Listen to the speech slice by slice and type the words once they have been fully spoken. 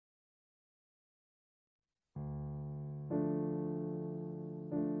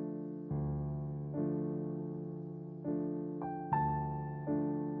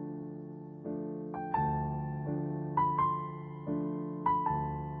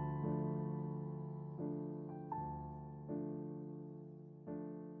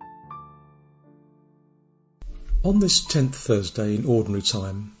On this 10th Thursday in Ordinary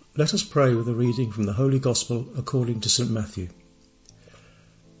Time, let us pray with a reading from the Holy Gospel according to St. Matthew.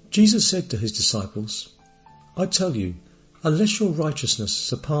 Jesus said to his disciples, I tell you, unless your righteousness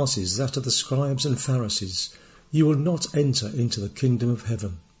surpasses that of the scribes and Pharisees, you will not enter into the kingdom of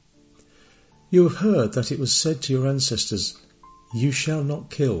heaven. You have heard that it was said to your ancestors, You shall not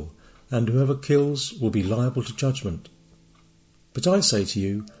kill, and whoever kills will be liable to judgment. But I say to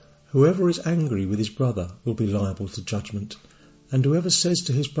you, whoever is angry with his brother will be liable to judgment, and whoever says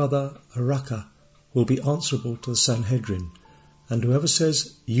to his brother, Raqa, will be answerable to the Sanhedrin, and whoever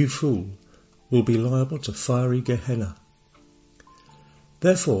says, You fool, will be liable to fiery Gehenna.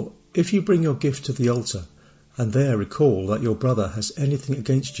 Therefore, if you bring your gift to the altar, and there recall that your brother has anything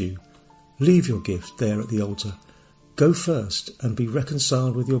against you, leave your gift there at the altar. Go first and be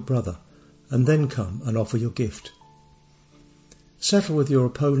reconciled with your brother, and then come and offer your gift. Settle with your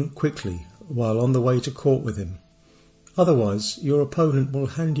opponent quickly while on the way to court with him. Otherwise, your opponent will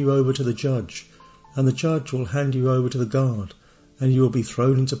hand you over to the judge, and the judge will hand you over to the guard, and you will be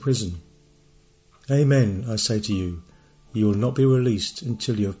thrown into prison. Amen, I say to you, you will not be released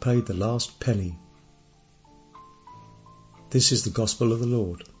until you have paid the last penny. This is the Gospel of the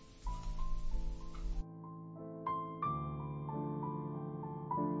Lord.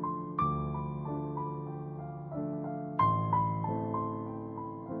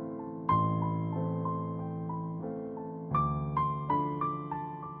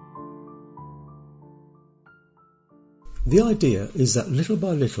 The idea is that little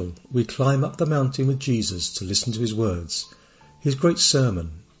by little we climb up the mountain with Jesus to listen to his words, his great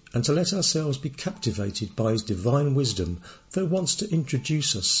sermon, and to let ourselves be captivated by his divine wisdom that wants to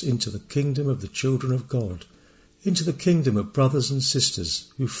introduce us into the kingdom of the children of God, into the kingdom of brothers and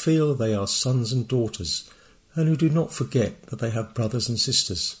sisters who feel they are sons and daughters, and who do not forget that they have brothers and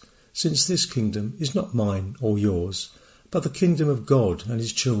sisters, since this kingdom is not mine or yours, but the kingdom of God and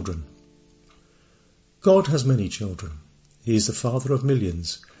his children. God has many children. He is the father of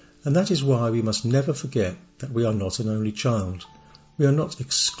millions, and that is why we must never forget that we are not an only child. We are not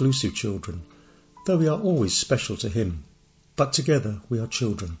exclusive children, though we are always special to him. But together we are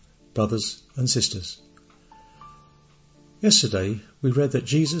children, brothers and sisters. Yesterday we read that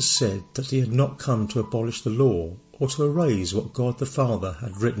Jesus said that he had not come to abolish the law or to erase what God the Father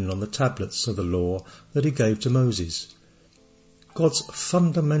had written on the tablets of the law that he gave to Moses. God's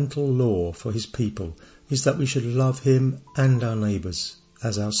fundamental law for his people is that we should love him and our neighbours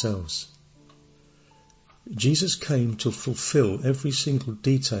as ourselves. Jesus came to fulfill every single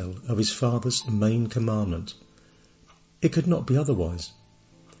detail of his Father's main commandment. It could not be otherwise.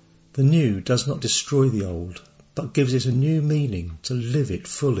 The new does not destroy the old, but gives it a new meaning to live it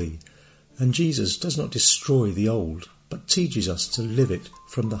fully, and Jesus does not destroy the old, but teaches us to live it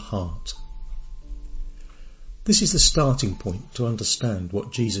from the heart. This is the starting point to understand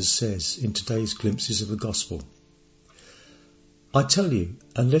what Jesus says in today's glimpses of the Gospel. I tell you,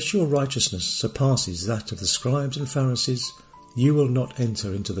 unless your righteousness surpasses that of the scribes and Pharisees, you will not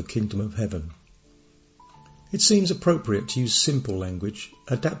enter into the kingdom of heaven. It seems appropriate to use simple language,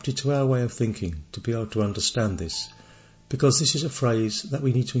 adapted to our way of thinking, to be able to understand this, because this is a phrase that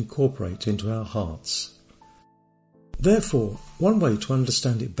we need to incorporate into our hearts. Therefore, one way to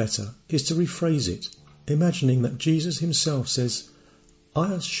understand it better is to rephrase it, imagining that Jesus himself says,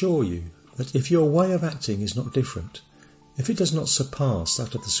 I assure you that if your way of acting is not different, if it does not surpass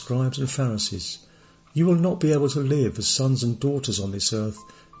that of the scribes and Pharisees, you will not be able to live as sons and daughters on this earth,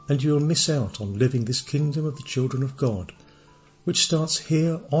 and you will miss out on living this kingdom of the children of God, which starts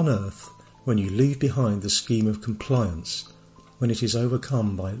here on earth when you leave behind the scheme of compliance, when it is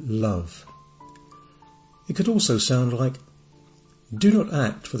overcome by love. It could also sound like, do not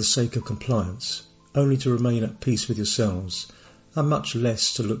act for the sake of compliance, only to remain at peace with yourselves, and much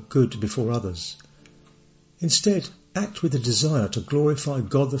less to look good before others. Instead, act with a desire to glorify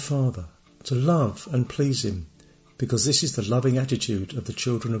God the Father, to love and please him, because this is the loving attitude of the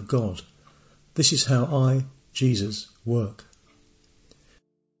children of God. This is how I, Jesus, work.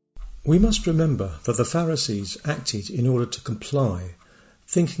 We must remember that the Pharisees acted in order to comply,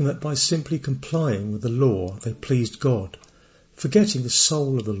 thinking that by simply complying with the law they pleased God, forgetting the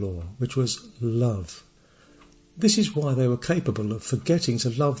soul of the law, which was love. This is why they were capable of forgetting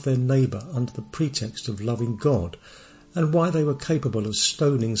to love their neighbour under the pretext of loving God, and why they were capable of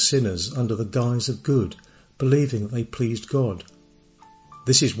stoning sinners under the guise of good, believing that they pleased God.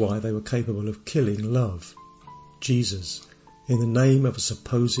 This is why they were capable of killing love, Jesus, in the name of a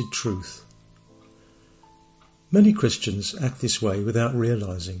supposed truth. Many Christians act this way without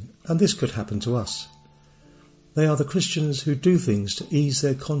realising, and this could happen to us. They are the Christians who do things to ease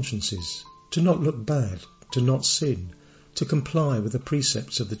their consciences, to not look bad, to not sin, to comply with the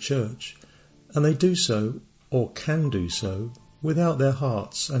precepts of the church, and they do so, or can do so, without their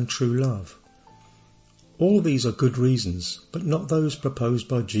hearts and true love. All these are good reasons, but not those proposed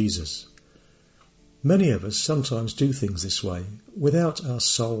by Jesus. Many of us sometimes do things this way, without our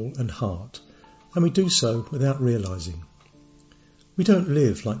soul and heart, and we do so without realizing. We don't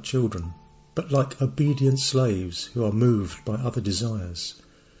live like children, but like obedient slaves who are moved by other desires.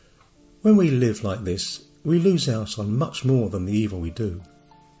 When we live like this, we lose out on much more than the evil we do.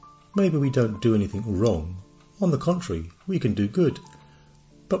 Maybe we don't do anything wrong. On the contrary, we can do good.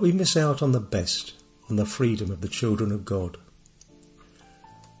 But we miss out on the best, on the freedom of the children of God.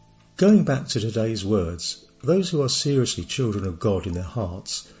 Going back to today's words, those who are seriously children of God in their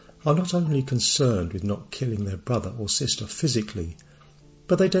hearts are not only concerned with not killing their brother or sister physically,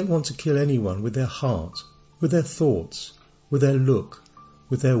 but they don't want to kill anyone with their heart, with their thoughts, with their look,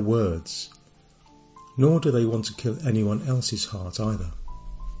 with their words. Nor do they want to kill anyone else's heart either.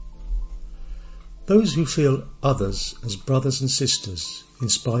 Those who feel others as brothers and sisters, in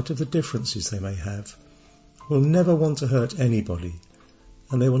spite of the differences they may have, will never want to hurt anybody,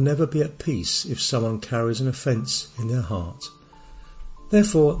 and they will never be at peace if someone carries an offence in their heart.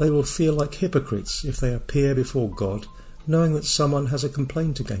 Therefore they will feel like hypocrites if they appear before God knowing that someone has a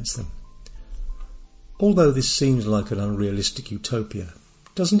complaint against them. Although this seems like an unrealistic utopia,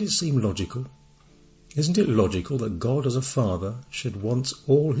 doesn't it seem logical? Isn't it logical that God as a father should want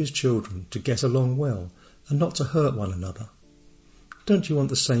all his children to get along well and not to hurt one another? Don't you want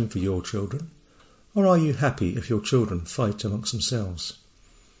the same for your children? Or are you happy if your children fight amongst themselves?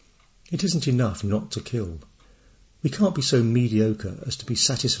 It isn't enough not to kill. We can't be so mediocre as to be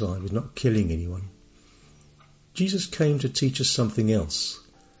satisfied with not killing anyone. Jesus came to teach us something else.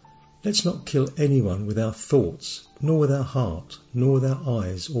 Let's not kill anyone with our thoughts, nor with our heart, nor with our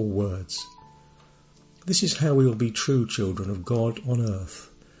eyes or words. This is how we will be true children of God on earth,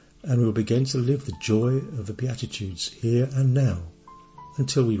 and we will begin to live the joy of the Beatitudes here and now,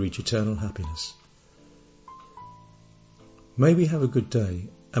 until we reach eternal happiness. May we have a good day,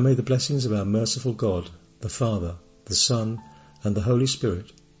 and may the blessings of our merciful God, the Father, the Son, and the Holy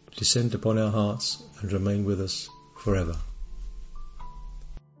Spirit descend upon our hearts and remain with us forever.